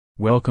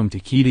Welcome to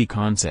Kitty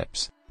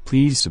Concepts.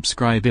 Please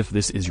subscribe if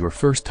this is your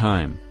first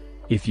time.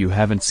 If you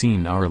haven't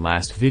seen our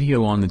last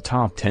video on the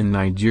top 10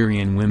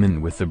 Nigerian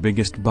women with the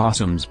biggest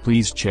bosoms,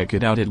 please check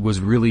it out, it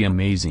was really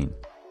amazing.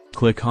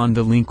 Click on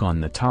the link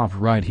on the top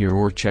right here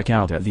or check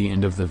out at the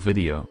end of the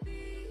video.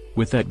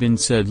 With that being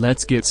said,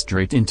 let's get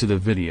straight into the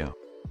video.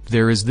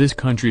 There is this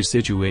country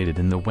situated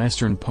in the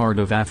western part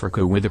of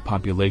Africa with a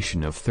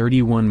population of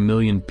 31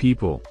 million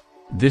people.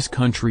 This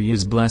country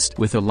is blessed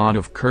with a lot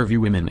of curvy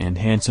women and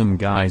handsome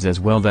guys as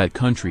well. That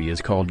country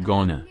is called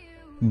Ghana.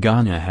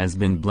 Ghana has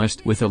been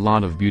blessed with a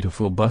lot of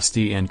beautiful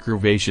busty and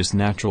curvaceous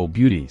natural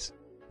beauties.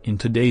 In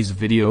today's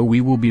video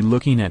we will be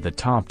looking at the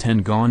top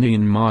 10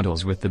 Ghanaian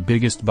models with the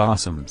biggest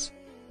bosoms.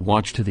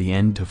 Watch to the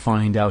end to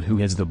find out who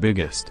has the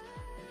biggest.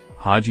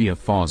 Hajia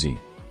Fawzi.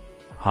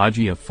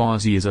 Hajia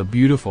Fawzi is a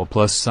beautiful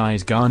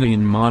plus-size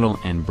Ghanaian model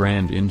and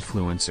brand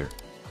influencer.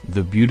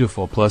 The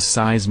beautiful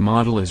plus-size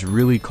model is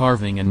really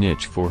carving a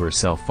niche for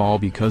herself, all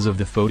because of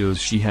the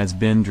photos she has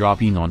been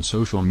dropping on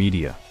social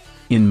media.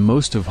 In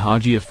most of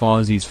Hajia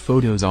Fawzi's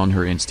photos on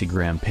her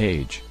Instagram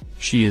page,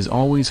 she is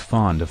always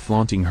fond of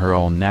flaunting her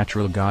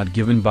all-natural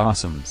God-given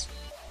bosoms.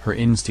 Her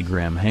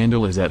Instagram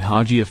handle is at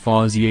Hajia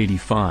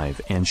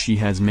Fawzi85 and she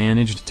has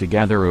managed to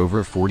gather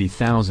over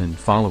 40,000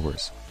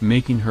 followers,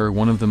 making her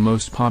one of the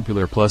most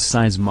popular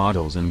plus-size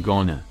models in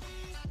Ghana.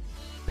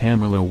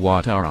 Pamela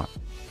Ouattara.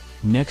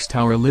 Next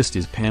our list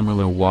is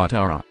Pamela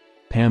Ouattara.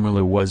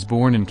 Pamela was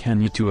born in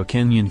Kenya to a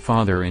Kenyan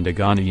father and a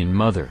Ghanaian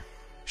mother.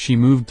 She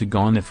moved to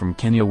Ghana from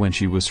Kenya when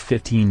she was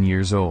 15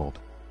 years old.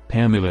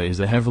 Pamela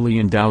is a heavily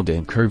endowed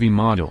and curvy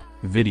model,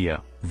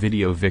 video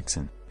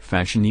vixen,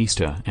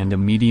 fashionista and a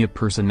media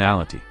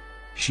personality.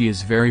 She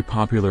is very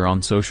popular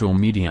on social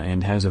media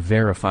and has a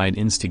verified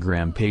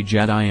Instagram page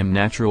at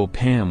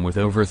IamNaturalPam with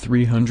over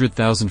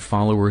 300,000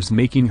 followers,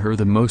 making her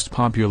the most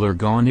popular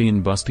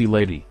Ghanaian busty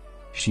lady.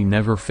 She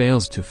never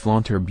fails to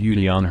flaunt her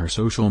beauty on her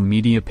social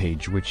media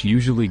page, which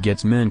usually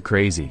gets men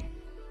crazy.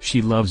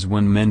 She loves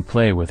when men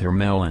play with her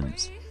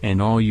melons,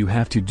 and all you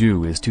have to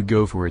do is to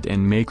go for it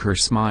and make her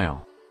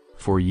smile.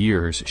 For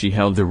years she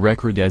held the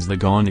record as the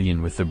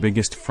Ghanaian with the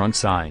biggest front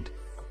side.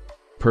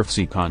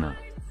 Perfsikana.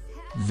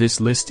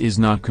 This list is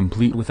not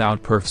complete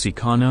without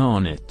Perfsikana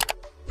on it.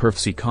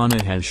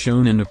 Perfsikana has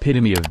shown an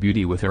epitome of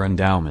beauty with her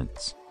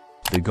endowments.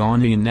 The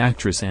Ghanaian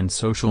actress and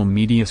social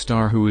media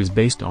star who is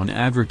based on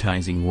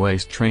advertising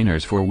waist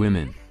trainers for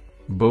women.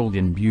 Bold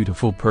and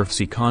beautiful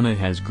Perfsikana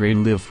has great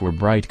live for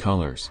bright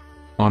colors.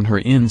 On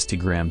her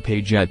Instagram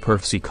page at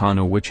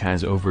Perfsikana, which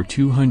has over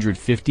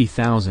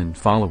 250,000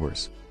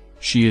 followers,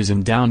 she is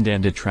endowed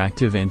and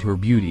attractive and her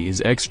beauty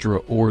is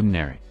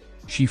extraordinary.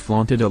 She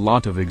flaunted a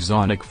lot of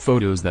exotic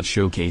photos that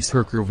showcase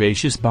her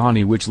curvaceous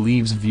body, which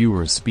leaves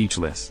viewers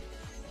speechless.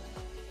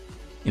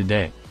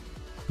 Ade.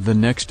 The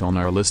next on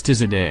our list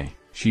is Ade.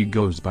 She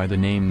goes by the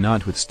name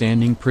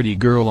Notwithstanding Pretty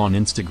Girl on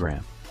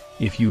Instagram.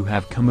 If you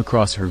have come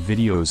across her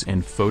videos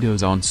and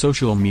photos on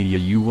social media,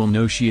 you will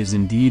know she is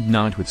indeed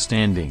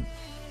Notwithstanding.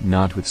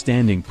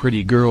 Notwithstanding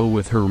Pretty Girl,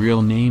 with her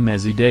real name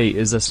as Ade,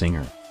 is a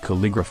singer,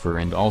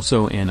 calligrapher and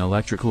also an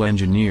electrical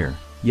engineer.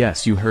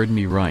 Yes, you heard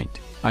me right,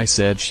 I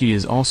said she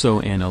is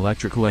also an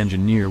electrical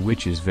engineer,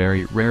 which is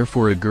very rare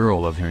for a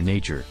girl of her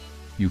nature.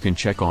 You can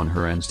check on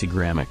her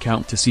Instagram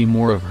account to see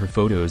more of her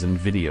photos and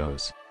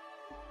videos.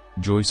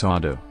 Joyce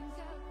Otto.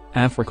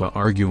 Africa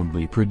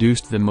arguably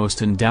produced the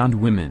most endowed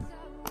women.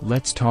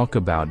 Let's talk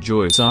about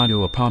Joyce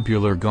Otto, a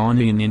popular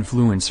Ghanaian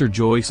influencer.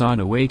 Joyce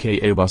Otto, aka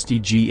Busty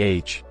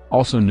GH,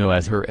 also known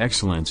as Her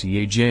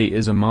Excellency AJ,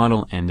 is a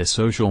model and a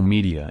social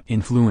media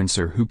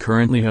influencer who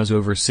currently has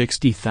over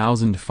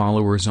 60,000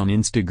 followers on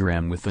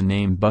Instagram with the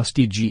name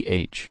Busty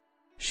GH.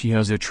 She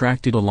has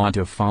attracted a lot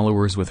of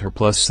followers with her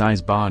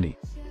plus-size body.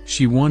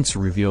 She once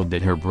revealed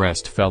that her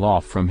breast fell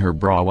off from her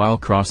bra while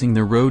crossing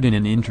the road in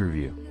an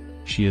interview.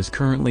 She is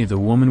currently the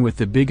woman with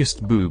the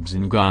biggest boobs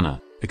in Ghana,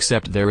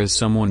 except there is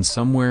someone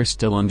somewhere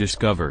still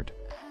undiscovered.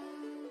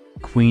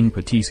 Queen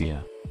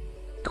Patricia.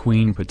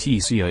 Queen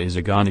Patricia is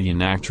a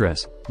Ghanaian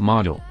actress,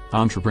 model,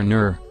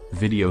 entrepreneur,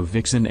 video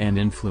vixen and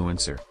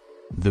influencer.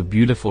 The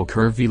beautiful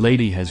curvy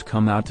lady has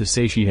come out to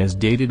say she has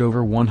dated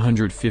over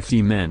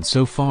 150 men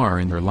so far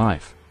in her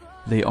life.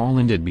 They all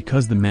ended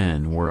because the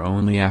men were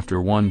only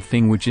after one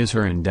thing, which is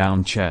her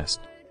endowed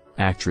chest.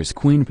 Actress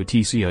Queen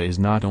Patricia is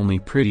not only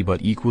pretty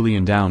but equally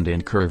endowed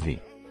and curvy.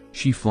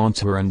 She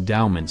flaunts her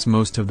endowments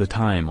most of the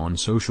time on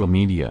social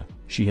media.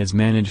 She has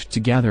managed to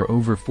gather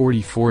over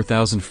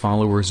 44,000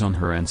 followers on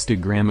her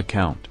Instagram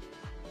account.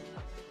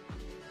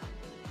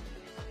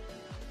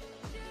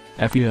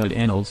 Effia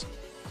Daniels.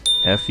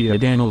 Effia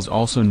Daniels,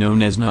 also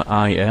known as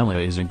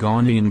Naila, is a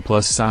Ghanaian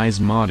plus-size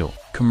model,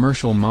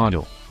 commercial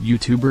model,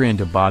 YouTuber and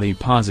a body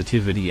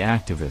positivity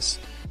activist.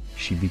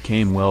 She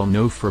became well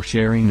known for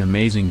sharing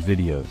amazing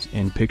videos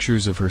and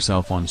pictures of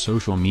herself on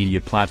social media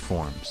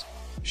platforms.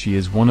 She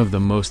is one of the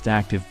most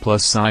active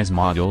plus-size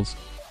models.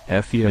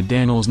 Effia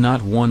Daniels,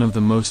 not one of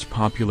the most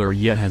popular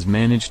yet, has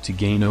managed to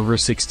gain over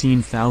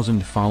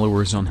 16,000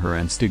 followers on her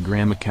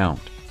Instagram account.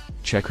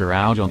 Check her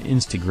out on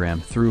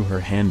Instagram through her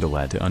handle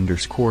 @_na_alela.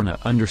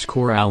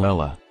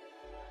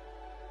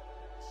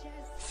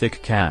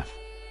 Thick Calf.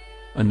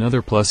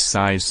 Another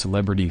plus-size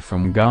celebrity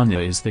from Ghana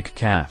is Thick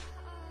Calf.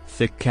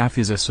 Thick Calf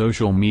is a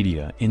social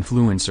media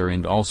influencer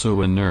and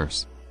also a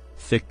nurse.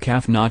 Thick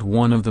Calf not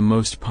one of the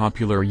most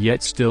popular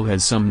yet still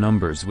has some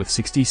numbers with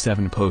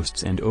 67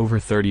 posts and over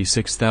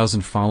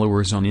 36,000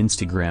 followers on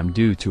Instagram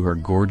due to her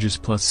gorgeous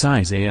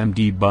plus-size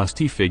AMD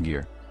busty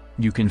figure.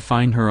 You can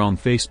find her on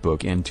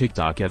Facebook and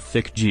TikTok at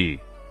Thick G.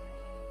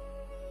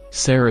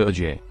 Sarah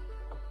J.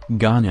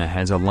 Ghana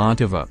has a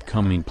lot of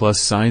upcoming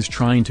plus-size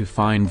trying to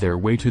find their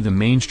way to the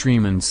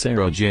mainstream, and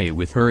Sarah J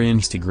with her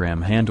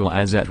Instagram handle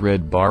as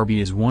 @RedBarbie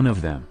is one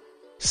of them.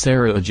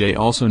 Sarah J,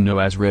 also known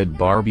as Red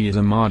Barbie, is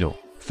a model,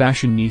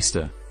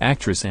 fashionista,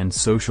 actress and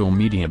social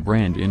media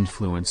brand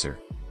influencer.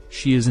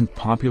 She isn't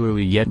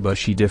popularly yet, but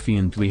she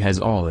definitely has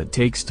all it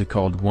takes to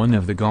called one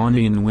of the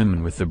Ghanaian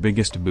women with the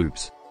biggest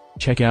boobs.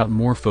 Check out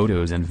more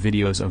photos and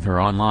videos of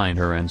her online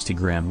her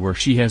Instagram, where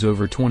she has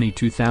over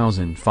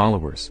 22,000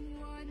 followers.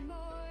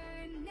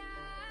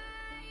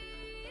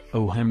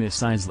 Ohema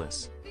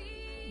Sizeless.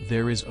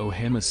 There is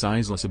Ohema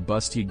Sizeless, a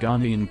busty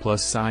Ghanaian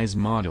plus-size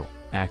model,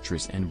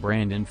 actress and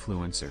brand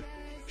influencer.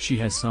 She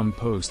has some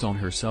post on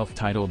her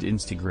self-titled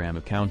Instagram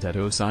account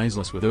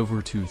 @OSizeless with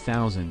over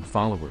 2,000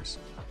 followers.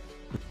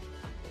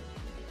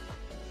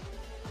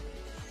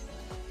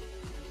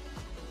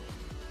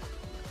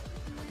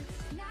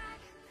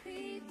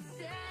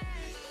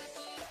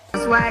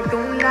 Swag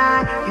don't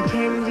lie, you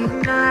can't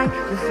deny,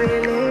 you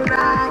feel it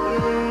right,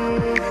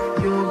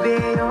 yeah. You'll be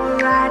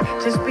alright,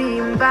 just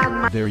being by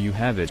my. There you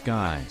have it,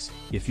 guys.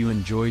 If you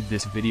enjoyed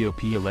this video,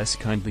 please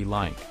kindly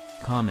like,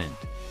 comment,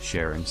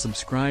 share and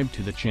subscribe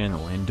to the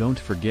channel, and don't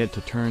forget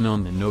to turn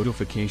on the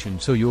notification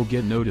so you'll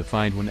get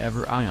notified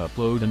whenever I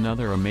upload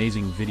another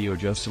amazing video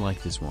just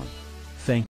like this one.